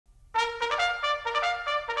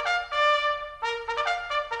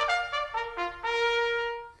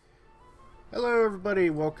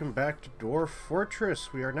everybody, welcome back to Dwarf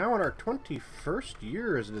Fortress. We are now in our 21st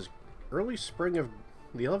year as it is early spring of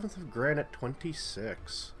the 11th of Granite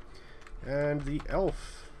 26. And the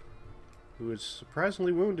elf, who is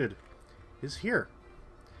surprisingly wounded, is here.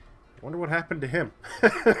 I wonder what happened to him.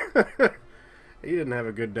 He didn't have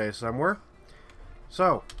a good day somewhere.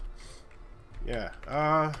 So, yeah,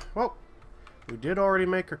 well, we did already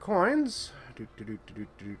make our coins.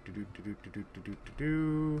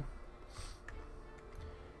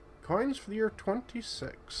 Coins for the year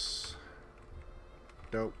 26.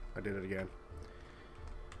 Dope. I did it again.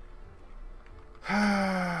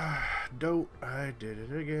 Dope. I did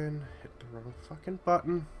it again. Hit the wrong fucking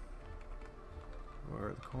button. Where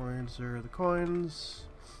are the coins? There are the coins.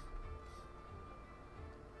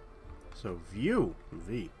 So, view.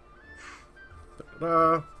 V.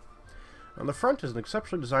 Ta-da! On the front is an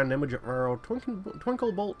exceptionally designed image of Earl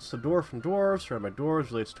Twinkle Bolts, the dwarf and dwarves, surrounded by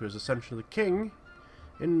dwarves, relates to his ascension to the king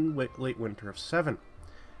in late winter of 7.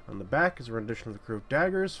 On the back is a rendition of the crew of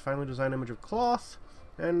daggers, finely designed image of cloth,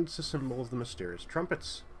 and it's a symbol of the mysterious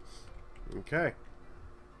trumpets. Okay.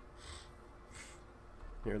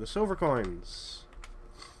 Here are the silver coins.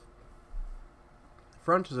 The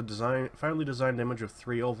front is a finely designed image of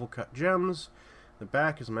 3 oval cut gems. The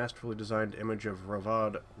back is a masterfully designed image of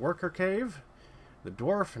Ravad Worker Cave. The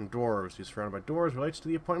dwarf and dwarves, he's surrounded by dwarves, relates to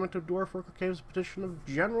the appointment of Dwarf Worker Cave's petition of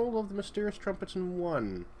General of the Mysterious Trumpets in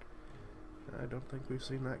 1. I don't think we've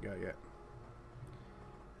seen that guy yet.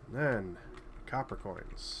 And then, copper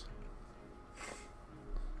coins.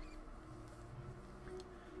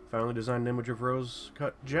 Finely designed image of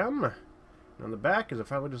rose-cut gem. And on the back is a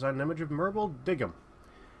finely designed image of Merble Diggum.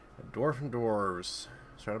 A dwarf and dwarves.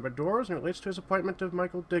 Surrounded by dwarves, and it relates to his appointment of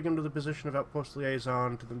Michael Diggum to the position of Outpost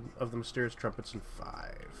Liaison of the Mysterious Trumpets in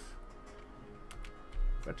 5.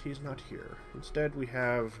 But he's not here. Instead, we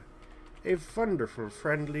have a wonderful,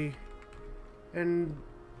 friendly, and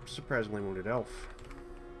surprisingly wounded elf.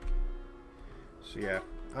 So yeah,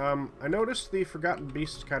 I noticed the Forgotten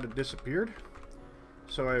Beasts kind of disappeared,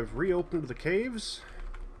 so I've reopened the caves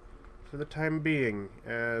for the time being,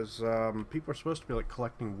 as people are supposed to be like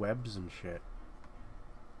collecting webs and shit.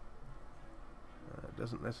 It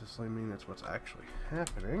doesn't necessarily mean that's what's actually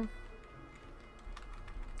happening.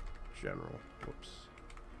 General. Whoops.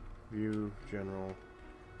 View. General.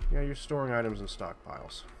 Yeah, you're storing items in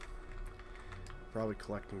stockpiles. Probably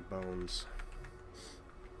collecting bones.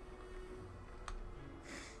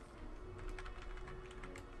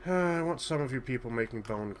 I want some of you people making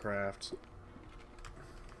bone crafts.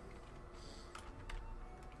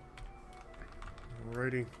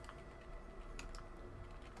 Alrighty.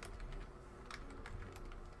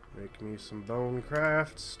 Make me some bone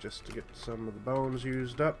crafts, just to get some of the bones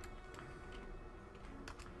used up.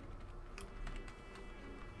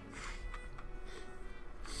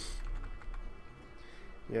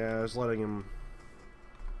 Yeah, I was letting him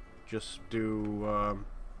just do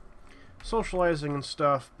socializing and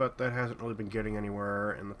stuff, but that hasn't really been getting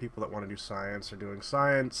anywhere, and the people that want to do science are doing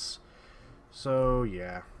science. So,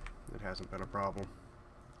 yeah, it hasn't been a problem.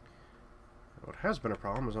 What has been a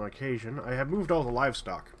problem is on occasion, I have moved all the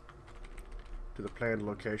livestock to the planned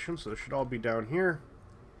location, so they should all be down here.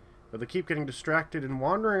 But they keep getting distracted and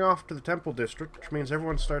wandering off to the temple district, which means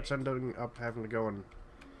everyone starts ending up having to go and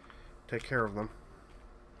take care of them.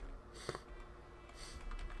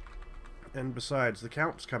 And besides, the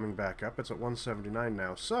count's coming back up. It's at 179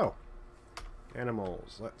 now. So,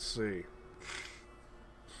 animals, let's see.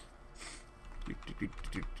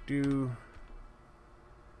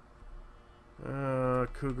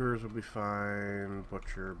 Cougars will be fine.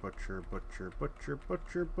 Butcher.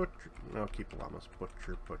 No, keep llamas.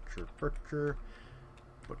 Butcher.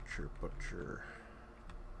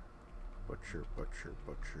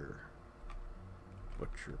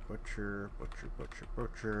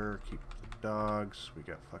 Keep the dogs. We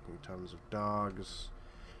got fucking tons of dogs.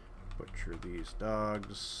 Butcher these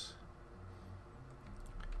dogs.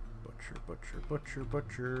 Butcher. Butcher.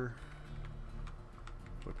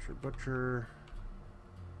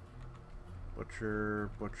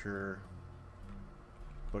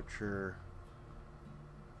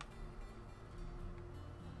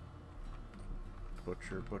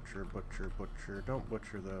 Don't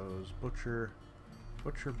butcher those. Butcher.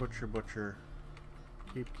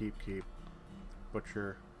 Keep.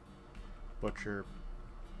 Butcher.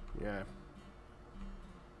 Yeah.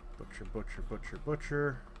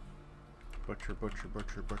 Butcher.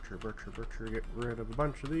 Get rid of a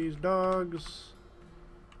bunch of these dogs.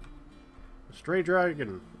 The stray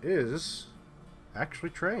dragon is actually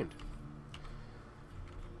trained.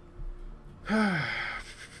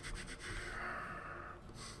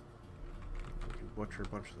 butcher a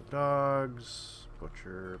bunch of the dogs.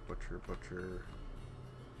 Butcher, butcher, butcher.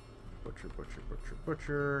 Butcher, butcher, butcher,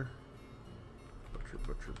 butcher. Butcher,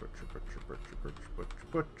 butcher, butcher, butcher, butcher, butcher, butcher,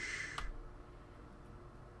 butcher.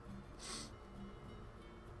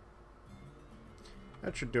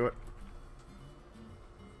 That should do it.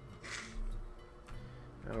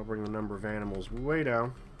 That'll bring the number of animals way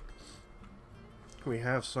down. We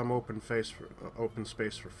have some open space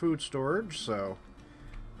for food storage, so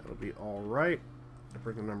that'll be all right.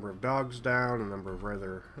 Bring the number of dogs down, the number of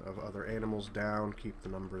other animals down, keep the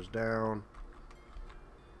numbers down.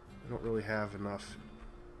 We don't really have enough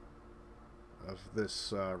of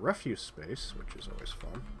this refuse space, which is always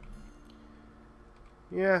fun.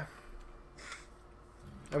 Yeah.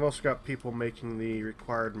 I've also got people making the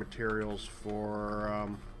required materials for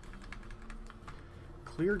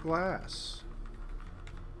clear glass.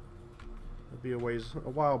 It'll be a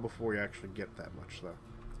while before we actually get that much, though.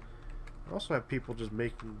 I also have people just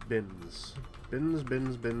making bins. Bins,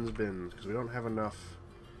 bins, bins, bins, because we don't have enough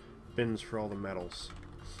bins for all the metals.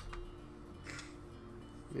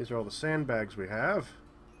 These are all the sandbags we have.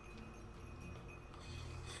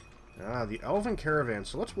 Ah, the elven caravan.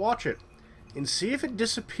 So let's watch it and see if it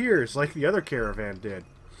disappears like the other caravan did.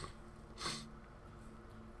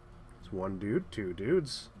 It's one dude, two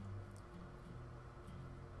dudes.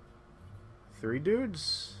 3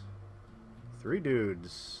 dudes. 3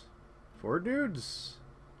 dudes. 4 dudes.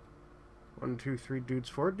 1, 2, 3 dudes,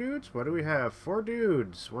 4 dudes. What do we have? 4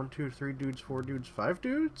 dudes. 1, 2, 3 dudes, 4 dudes, 5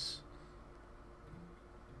 dudes.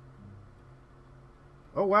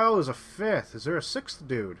 Oh wow, there's a 5th. Is there a 6th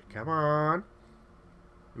dude? Come on.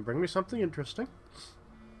 And bring me something interesting.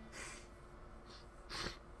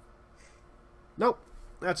 Nope.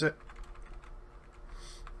 That's it.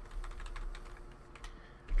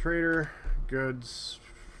 Trader. Goods.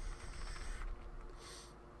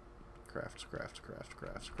 Crafts, crafts, crafts,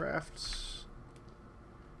 crafts, crafts.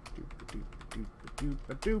 Dooba,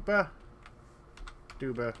 dooba, dooba, dooba.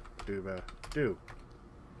 Dooba, dooba, doo.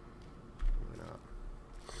 Why not?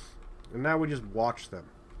 And now we just watch them.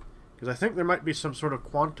 Because I think there might be some sort of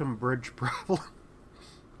quantum bridge problem.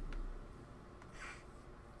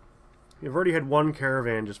 You've already had one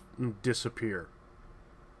caravan just disappear.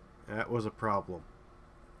 That was a problem.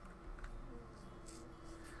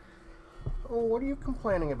 Oh, what are you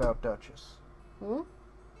complaining about, Duchess? Hmm?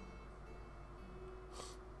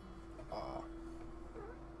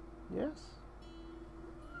 Yes?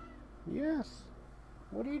 Yes.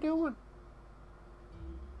 What are you doing?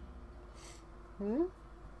 Hmm?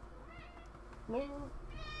 No.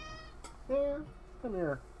 Yeah, come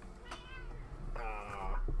here.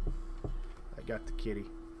 Ah. I got the kitty.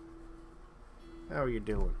 How are you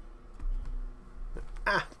doing?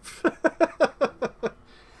 Ah!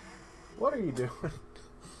 What are you doing?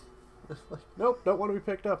 Nope, don't want to be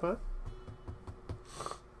picked up, huh?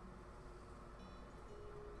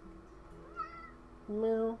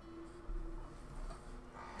 No.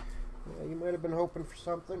 Yeah, you might have been hoping for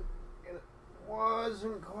something, and it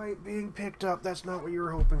wasn't quite being picked up. That's not what you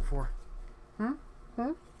were hoping for. Hmm?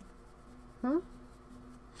 Hmm? Hmm?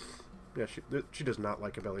 Yeah, she does not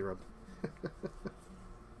like a belly rub.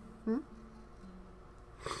 Hmm?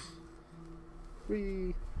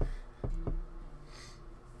 Whee!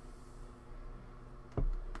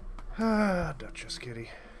 Ah, Duchess kitty.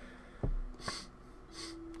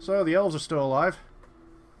 So, the elves are still alive.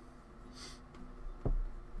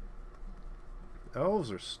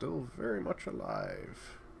 Elves are still very much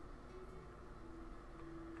alive.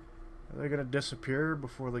 Are they going to disappear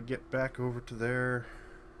before they get back over to there?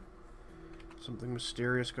 Something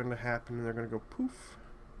mysterious going to happen and they're going to go poof.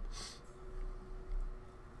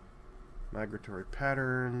 Migratory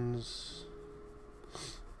patterns.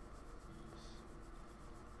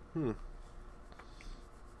 Oh,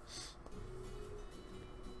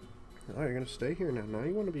 you're going to stay here now. Now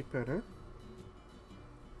you want to be pet, huh?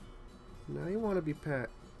 Now you want to be pet.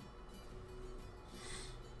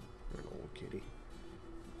 Good old kitty.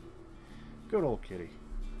 Good old kitty.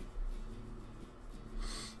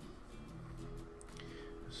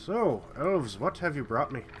 So, elves, what have you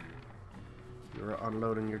brought me? You're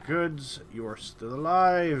unloading your goods. You are still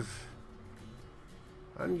alive.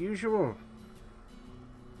 Unusual.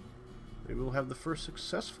 We will have the first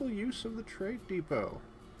successful use of the trade depot.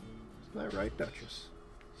 Isn't that right, Duchess?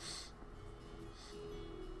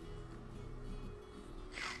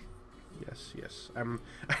 Yes, yes. I'm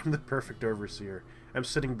the perfect overseer. I'm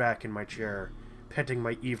sitting back in my chair, petting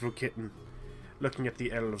my evil kitten, looking at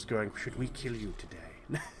the elves going, should we kill you today?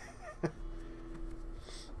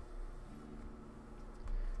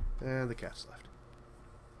 And the cat's left.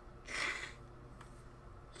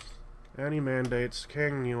 Any mandates?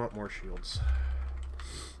 King, you want more shields.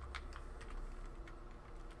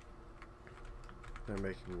 They're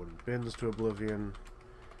making wooden bins to oblivion.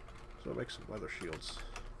 So I'll make some leather shields.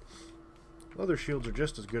 Leather shields are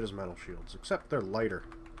just as good as metal shields, except they're lighter.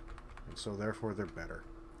 And so therefore they're better.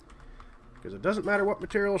 Because it doesn't matter what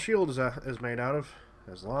material a shield is made out of,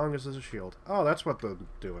 as long as there's a shield. Oh, that's what they're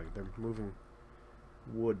doing. They're moving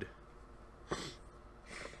wood.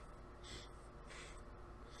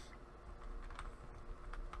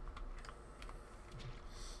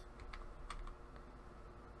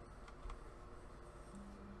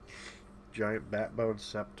 Giant bat-bone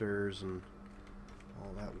scepters and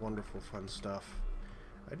all that wonderful fun stuff.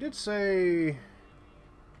 I did say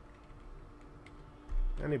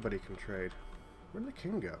anybody can trade. Where'd the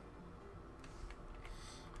king go?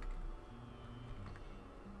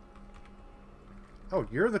 Oh,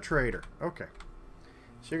 you're the trader. Okay.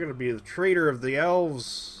 So you're going to be the trader of the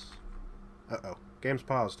elves. Uh-oh. Game's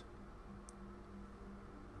paused.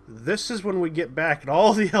 This is when we get back and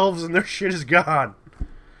all the elves and their shit is gone.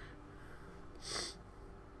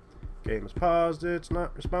 Game is paused, it's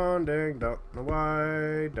not responding, don't know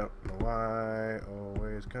why,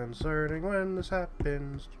 always concerning when this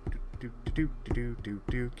happens, give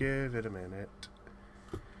it a minute.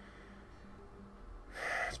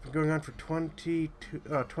 It's been going on for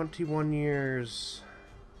 21 years.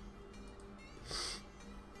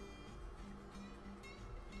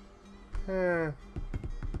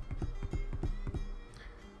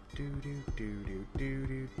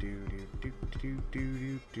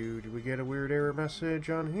 Do we get a weird error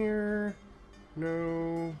message on here?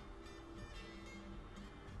 No.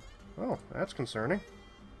 Oh, that's concerning.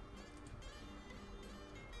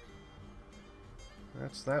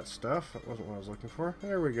 That's that stuff. That wasn't what I was looking for.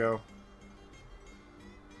 There we go.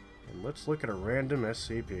 And let's look at a random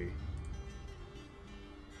SCP.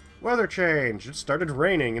 Weather change! It started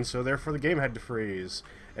raining, and so therefore the game had to freeze.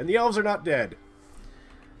 And the elves are not dead.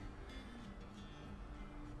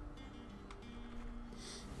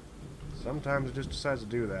 Sometimes it just decides to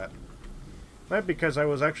do that. Might be because I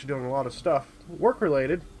was actually doing a lot of stuff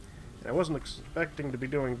work-related. I wasn't expecting to be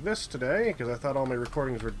doing this today, because I thought all my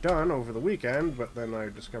recordings were done over the weekend, but then I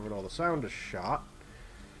discovered all the sound is shot.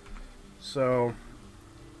 So,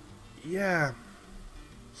 yeah.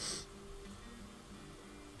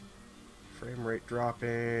 Frame rate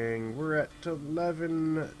dropping. We're at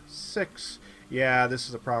 11.6. Yeah, this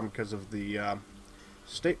is a problem because of the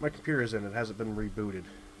state my computer is in. It hasn't been rebooted.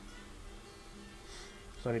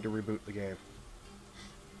 So I need to reboot the game.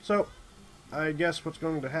 So, I guess what's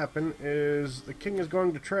going to happen is the king is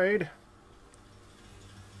going to trade. It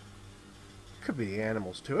could be the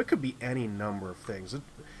animals too. It could be any number of things.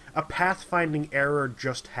 A pathfinding error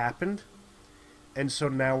just happened, and so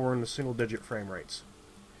now we're in the single-digit frame rates.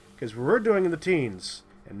 Because we were doing in the teens,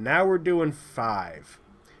 and now we're doing 5,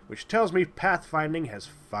 which tells me pathfinding has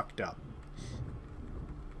fucked up.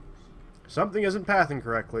 Something isn't pathing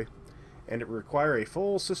correctly, and it will require a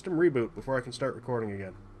full system reboot before I can start recording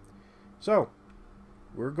again. So,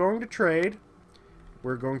 we're going to trade.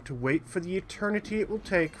 We're going to wait for the eternity it will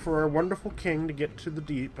take for our wonderful king to get to the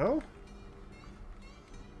depot.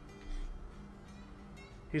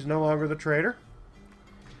 He's no longer the trader.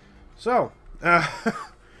 So,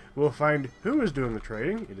 we'll find who is doing the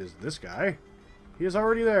trading. It is this guy. He is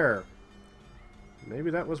already there. Maybe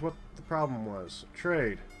that was what the problem was.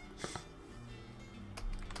 Trade.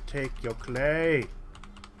 Take your clay.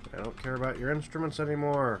 I don't care about your instruments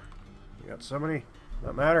anymore. You got so many.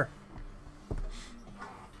 Not matter.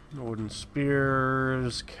 Wooden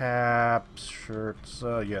spears, caps, shirts.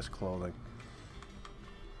 Yes, clothing.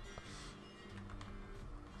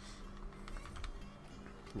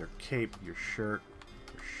 Your cape, your shirt,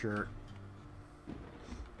 your shirt.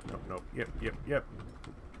 Nope, nope. Yep, yep, yep.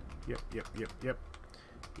 Yep, yep, yep, yep.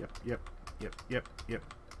 Yep, yep, yep, yep, yep,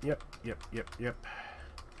 yep, yep, yep, yep.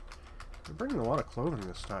 They're bringing a lot of clothing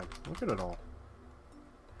this time. Look at it all.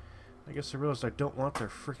 I guess I realized I don't want their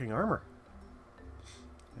freaking armor.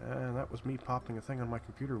 And that was me popping a thing on my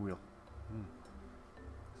computer wheel.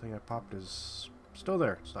 The thing I popped is still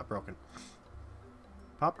there. It's not broken.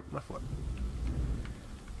 Popped my foot.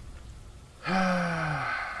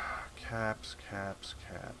 Caps, caps,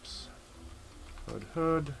 caps. Hood,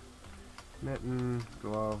 hood. Mitten.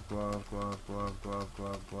 Glove, glove, glove, glove, glove,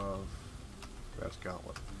 glove, glove. That's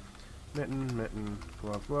gauntlet. Mitten, mitten,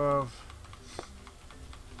 glove, glove.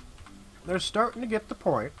 They're starting to get the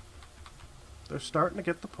point. They're starting to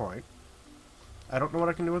get the point. I don't know what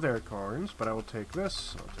I can do with acorns, but I will take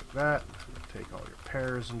this, I'll take that, I'll take all your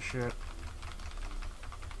pears and shit.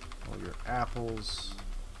 All your apples.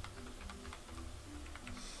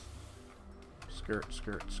 skirt,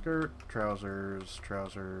 skirt, skirt, trousers,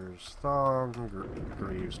 trousers, thong,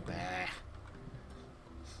 greaves, bah.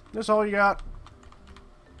 This all you got?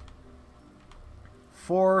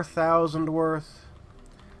 4,000 worth.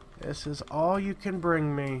 This is all you can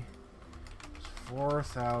bring me. It's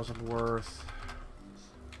 4,000 worth.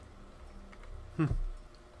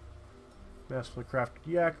 Masterfully crafted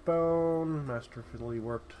yak bone. Masterfully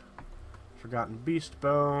worked forgotten beast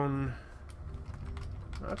bone.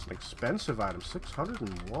 Oh, that's an expensive item.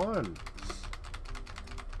 601.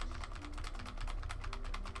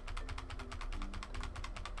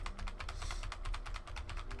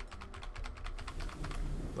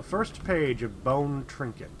 The first page of Bone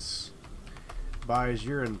Trinkets buys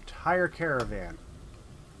your entire caravan.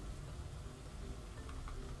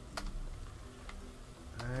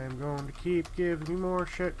 I'm going to keep giving you more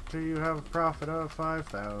shit till you have a profit of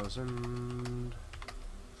 5,000.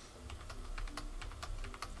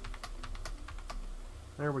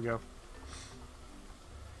 There we go.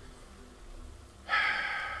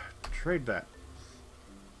 Trade that.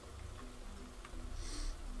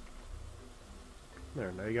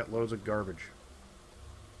 There, now you got loads of garbage.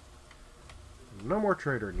 No more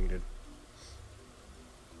trader needed.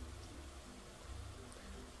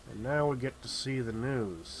 And now we get to see the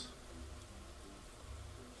news.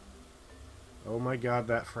 Oh my god,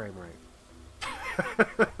 that frame rate.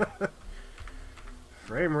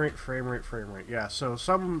 Frame rate, frame rate, frame rate. Yeah, so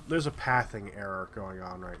there's a pathing error going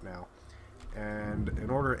on right now. And in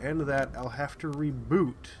order to end that, I'll have to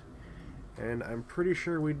reboot. And I'm pretty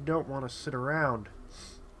sure we don't want to sit around.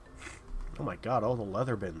 Oh my god, all the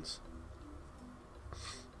leather bins.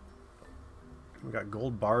 We got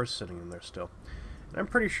gold bars sitting in there still. And I'm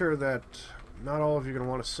pretty sure that not all of you are going to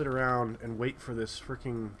want to sit around and wait for this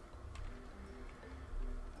freaking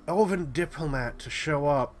elven diplomat to show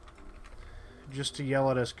up just to yell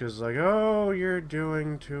at us because, like, oh, you're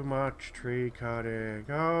doing too much tree cutting.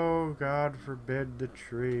 Oh, God forbid the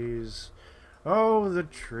trees. Oh, the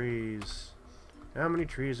trees. How many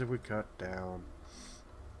trees have we cut down?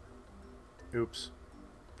 Oops.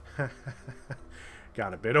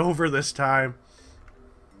 Got a bit over this time.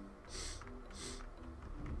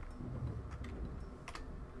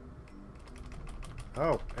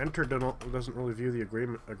 Oh, enter doesn't really view the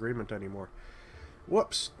agreement anymore.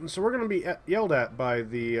 Whoops. And so we're going to be yelled at by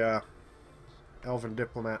the elven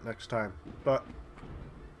diplomat next time. But,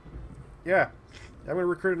 yeah. I'm going to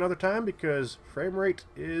recruit another time because frame rate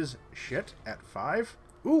is shit at 5.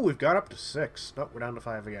 Ooh, we've got up to 6. Nope, we're down to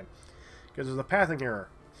 5 again. Because of the pathing error.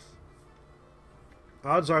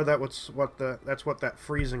 Odds are that's what that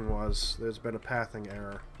freezing was. There's been a pathing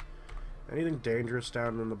error. Anything dangerous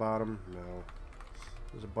down in the bottom? No.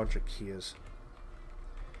 There's a bunch of Kias.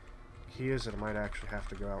 Kias that I might actually have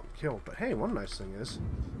to go out and kill. But hey, one nice thing is,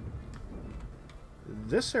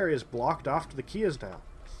 this area is blocked off to the Kias now.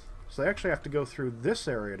 So they actually have to go through this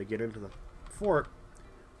area to get into the fort,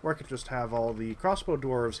 or I could just have all the crossbow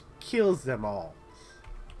dwarves kill them all.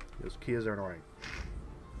 Those Kias are annoying.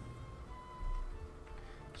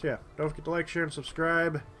 So yeah, don't forget to like, share, and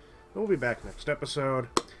subscribe. We'll be back next episode.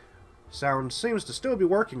 Sound seems to still be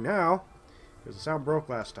working now, because the sound broke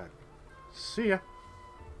last time. See ya.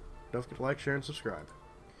 Don't forget to like, share, and subscribe.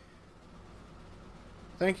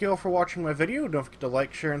 Thank you all for watching my video. Don't forget to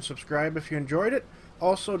like, share, and subscribe if you enjoyed it.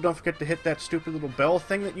 Also, don't forget to hit that stupid little bell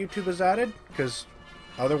thing that YouTube has added, because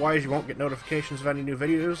otherwise you won't get notifications of any new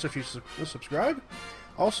videos if you subscribe.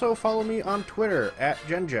 Also, follow me on Twitter,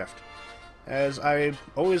 @GenJeft, as I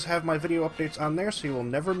always have my video updates on there, so you will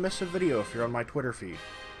never miss a video if you're on my Twitter feed,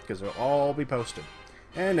 because they'll all be posted.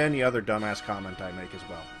 And any other dumbass comment I make as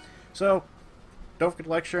well. So, don't forget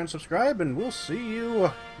to like, share, and subscribe, and we'll see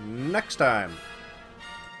you next time.